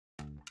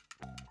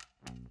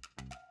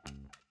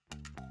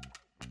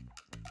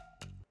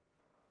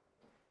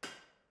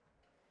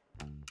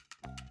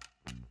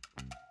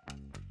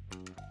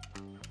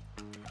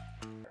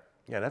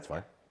Yeah, that's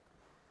fine.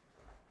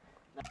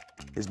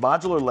 Is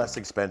modular less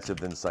expensive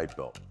than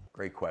site-built?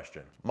 Great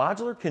question.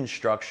 Modular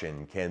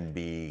construction can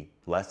be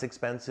less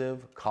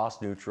expensive,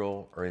 cost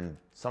neutral, or in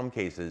some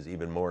cases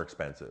even more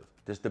expensive,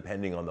 just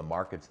depending on the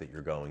markets that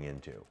you're going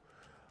into.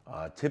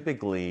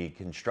 Typically,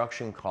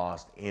 construction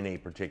cost in a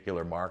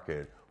particular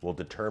market will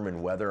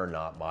determine whether or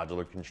not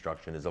modular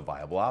construction is a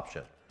viable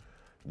option.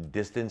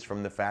 Distance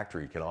from the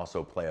factory can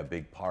also play a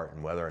big part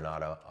in whether or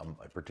not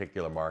a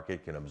particular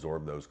market can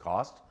absorb those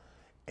costs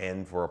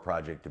and for a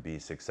project to be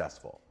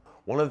successful.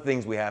 One of the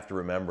things we have to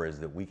remember is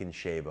that we can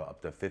shave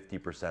up to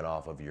 50%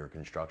 off of your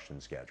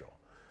construction schedule.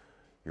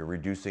 You're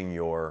reducing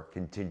your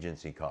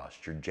contingency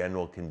costs, your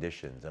general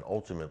conditions, and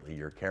ultimately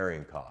your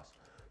carrying costs.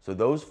 So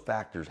those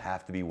factors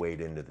have to be weighed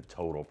into the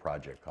total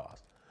project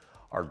cost.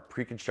 Our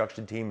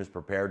pre-construction team is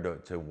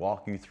prepared to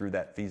walk you through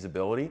that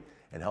feasibility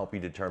and help you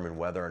determine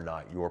whether or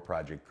not your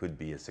project could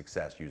be a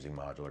success using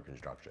modular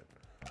construction.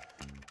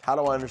 How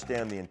do I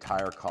understand the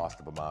entire cost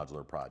of a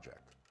modular project?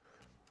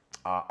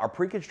 Our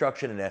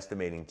pre-construction and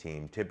estimating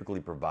team typically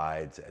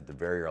provides at the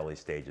very early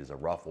stages a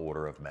rough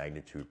order of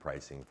magnitude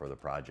pricing for the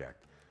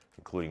project,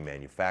 including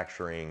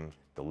manufacturing,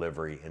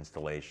 delivery,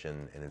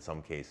 installation, and in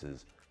some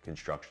cases,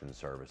 construction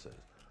services.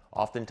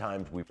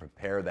 Oftentimes we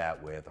prepare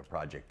that with a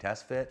project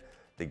test fit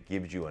that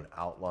gives you an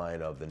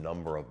outline of the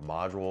number of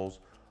modules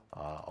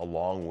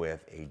along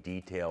with a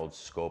detailed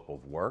scope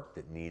of work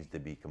that needs to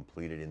be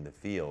completed in the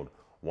field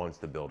once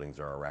the buildings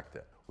are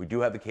erected. We do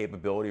have the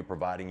capability of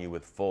providing you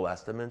with full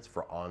estimates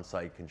for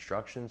on-site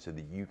construction so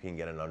that you can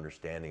get an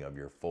understanding of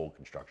your full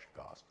construction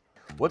cost.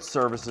 What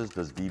services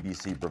does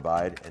VBC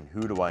provide and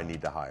who do I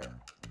need to hire?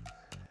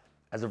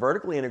 As a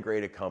vertically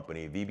integrated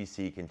company,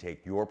 VBC can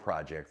take your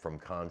project from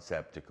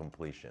concept to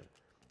completion.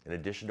 In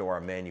addition to our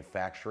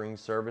manufacturing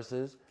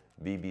services,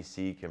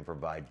 VBC can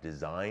provide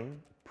design,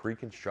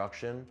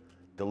 pre-construction,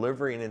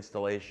 delivery and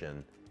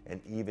installation,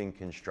 and even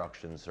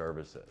construction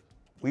services.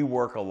 We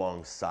work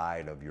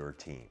alongside of your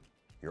team,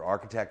 your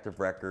architect of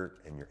record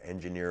and your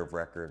engineer of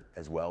record,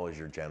 as well as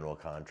your general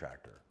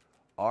contractor.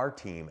 Our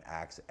team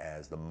acts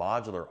as the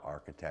modular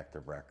architect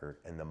of record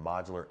and the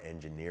modular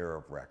engineer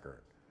of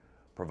record,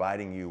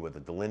 providing you with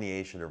a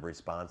delineation of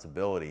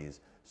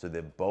responsibilities so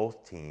that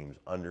both teams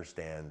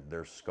understand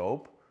their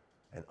scope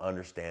and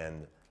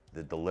understand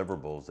the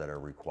deliverables that are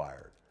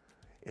required.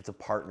 It's a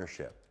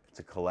partnership. It's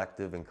a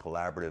collective and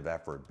collaborative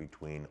effort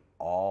between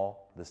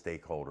all the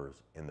stakeholders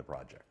in the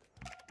project.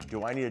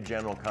 Do I need a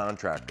general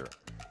contractor?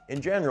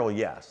 In general,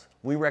 yes.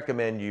 We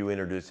recommend you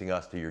introducing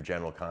us to your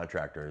general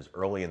contractor as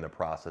early in the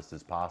process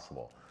as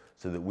possible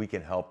so that we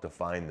can help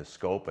define the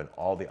scope and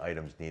all the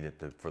items needed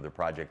for the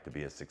project to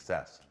be a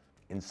success.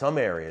 In some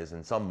areas,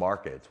 in some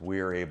markets,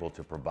 we are able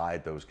to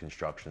provide those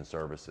construction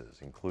services,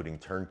 including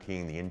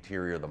turnkeying the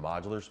interior of the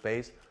modular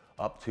space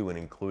up to and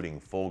including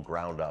full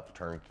ground-up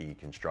turnkey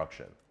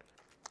construction.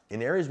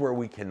 In areas where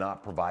we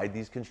cannot provide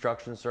these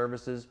construction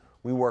services,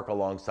 we work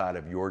alongside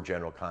of your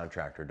general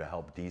contractor to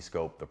help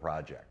de-scope the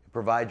project. It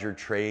provides your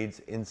trades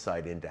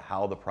insight into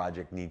how the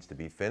project needs to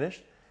be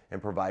finished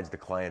and provides the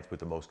clients with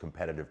the most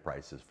competitive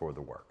prices for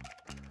the work.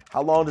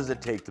 How long does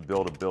it take to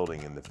build a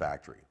building in the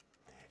factory?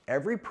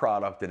 Every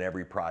product and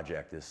every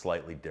project is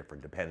slightly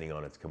different depending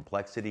on its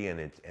complexity and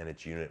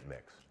its unit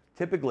mix.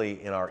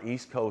 Typically, in our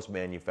East Coast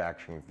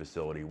manufacturing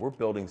facility, we're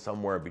building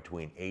somewhere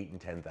between 8,000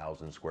 and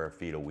 10,000 square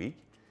feet a week.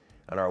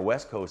 On our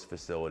West Coast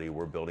facility,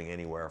 we're building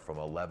anywhere from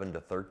 11,000 to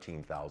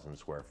 13,000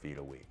 square feet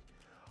a week.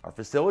 Our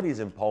facilities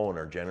in Poland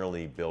are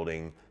generally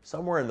building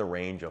somewhere in the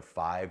range of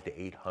 500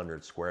 to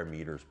 800 square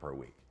meters per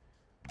week.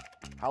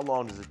 How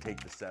long does it take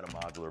to set a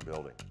modular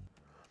building?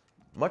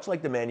 Much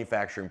like the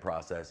manufacturing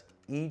process,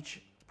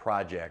 each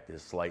project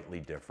is slightly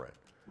different.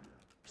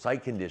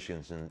 Site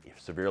conditions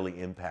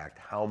severely impact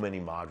how many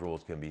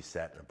modules can be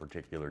set in a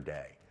particular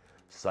day.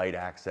 Site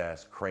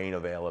access, crane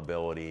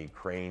availability,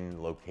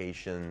 crane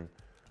location,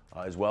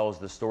 as well as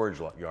the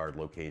storage yard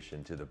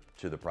location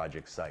to the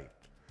project site.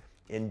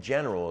 In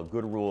general, a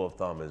good rule of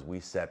thumb is we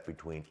set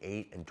between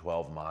 8 and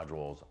 12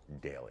 modules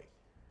daily.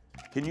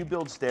 Can you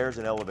build stairs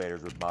and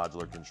elevators with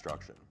modular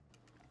construction?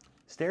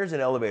 Stairs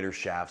and elevator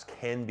shafts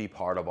can be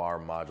part of our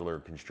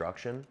modular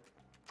construction.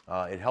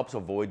 It helps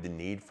avoid the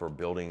need for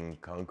building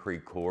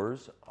concrete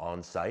cores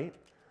on site.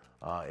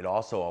 It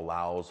also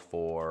allows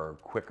for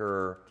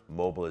quicker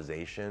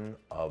mobilization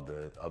of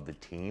the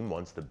team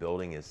once the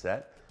building is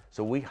set.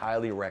 So we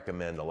highly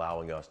recommend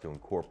allowing us to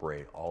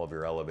incorporate all of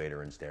your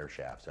elevator and stair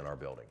shafts in our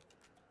building.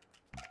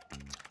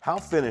 How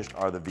finished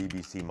are the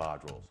VBC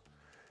modules?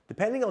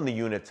 Depending on the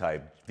unit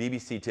type,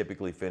 VBC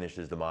typically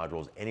finishes the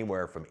modules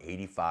anywhere from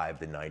 85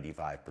 to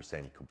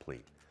 95%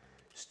 complete.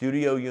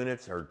 Studio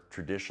units are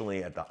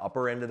traditionally at the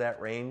upper end of that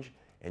range,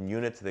 and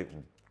units that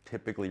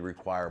typically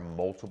require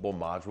multiple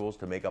modules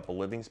to make up a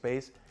living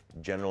space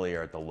generally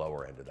are at the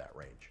lower end of that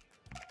range.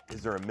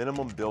 Is there a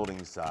minimum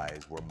building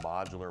size where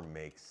modular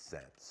makes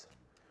sense?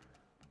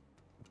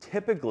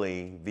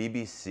 Typically,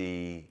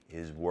 VBC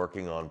is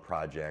working on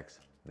projects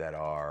that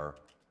are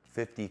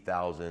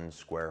 50,000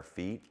 square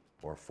feet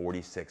or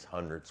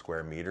 4,600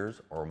 square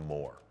meters or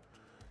more.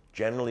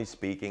 Generally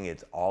speaking,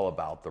 it's all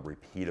about the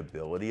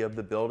repeatability of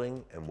the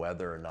building and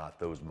whether or not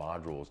those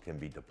modules can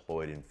be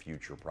deployed in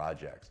future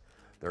projects.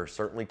 There are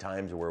certainly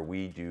times where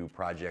we do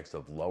projects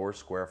of lower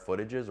square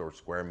footages or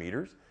square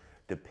meters,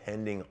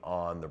 depending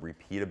on the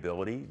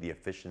repeatability, the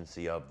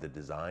efficiency of the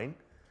design.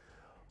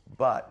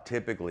 But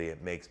typically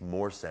it makes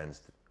more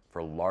sense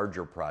for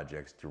larger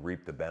projects to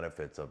reap the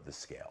benefits of the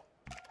scale.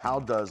 How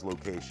does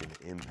location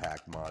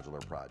impact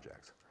modular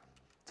projects?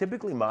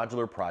 Typically,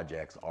 modular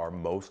projects are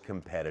most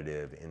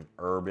competitive in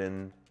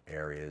urban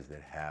areas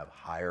that have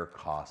higher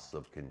costs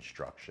of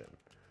construction.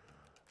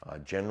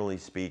 Generally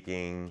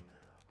speaking,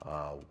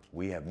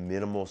 we have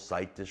minimal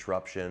site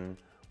disruption,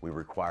 we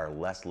require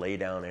less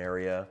laydown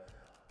area,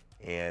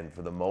 and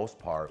for the most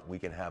part, we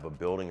can have a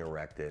building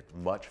erected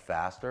much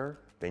faster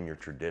than your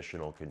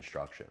traditional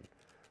construction,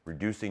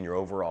 reducing your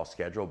overall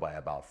schedule by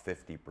about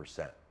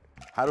 50%.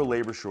 How do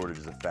labor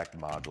shortages affect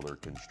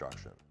modular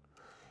construction?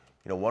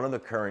 One of the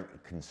current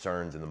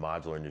concerns in the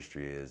modular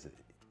industry is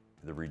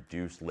the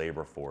reduced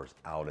labor force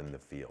out in the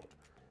field.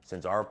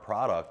 Since our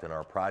product and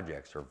our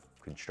projects are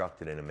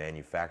constructed in a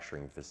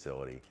manufacturing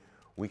facility,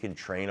 we can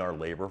train our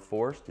labor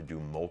force to do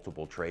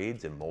multiple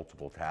trades and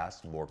multiple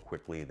tasks more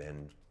quickly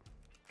than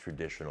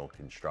traditional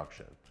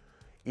construction.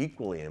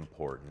 Equally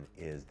important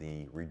is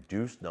the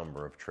reduced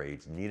number of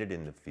trades needed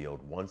in the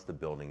field once the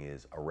building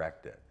is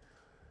erected.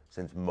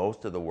 Since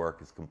most of the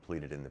work is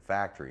completed in the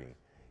factory,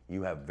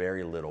 you have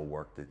very little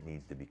work that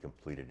needs to be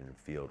completed in the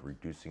field,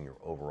 reducing your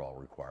overall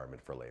requirement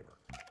for labor.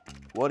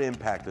 What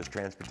impact does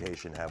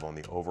transportation have on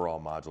the overall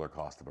modular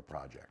cost of a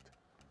project?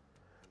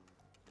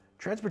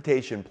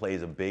 Transportation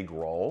plays a big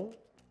role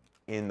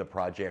in the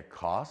project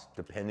cost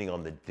depending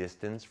on the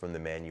distance from the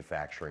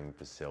manufacturing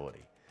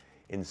facility.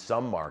 In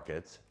some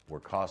markets where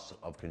costs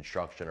of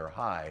construction are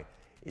high,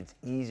 it's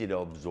easy to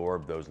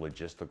absorb those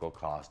logistical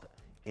costs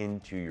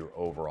into your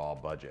overall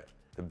budget.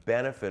 The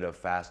benefit of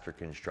faster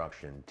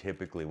construction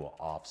typically will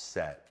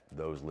offset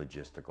those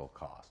logistical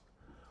costs.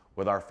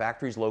 With our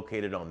factories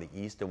located on the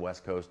east and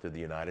west coast of the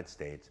United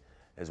States,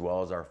 as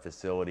well as our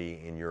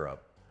facility in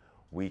Europe,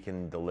 we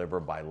can deliver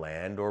by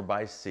land or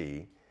by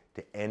sea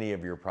to any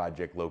of your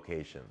project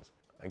locations.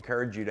 I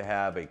encourage you to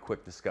have a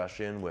quick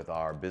discussion with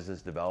our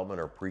business development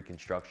or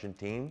pre-construction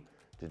team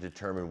to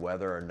determine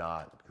whether or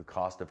not the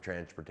cost of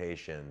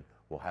transportation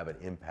will have an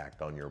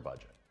impact on your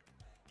budget.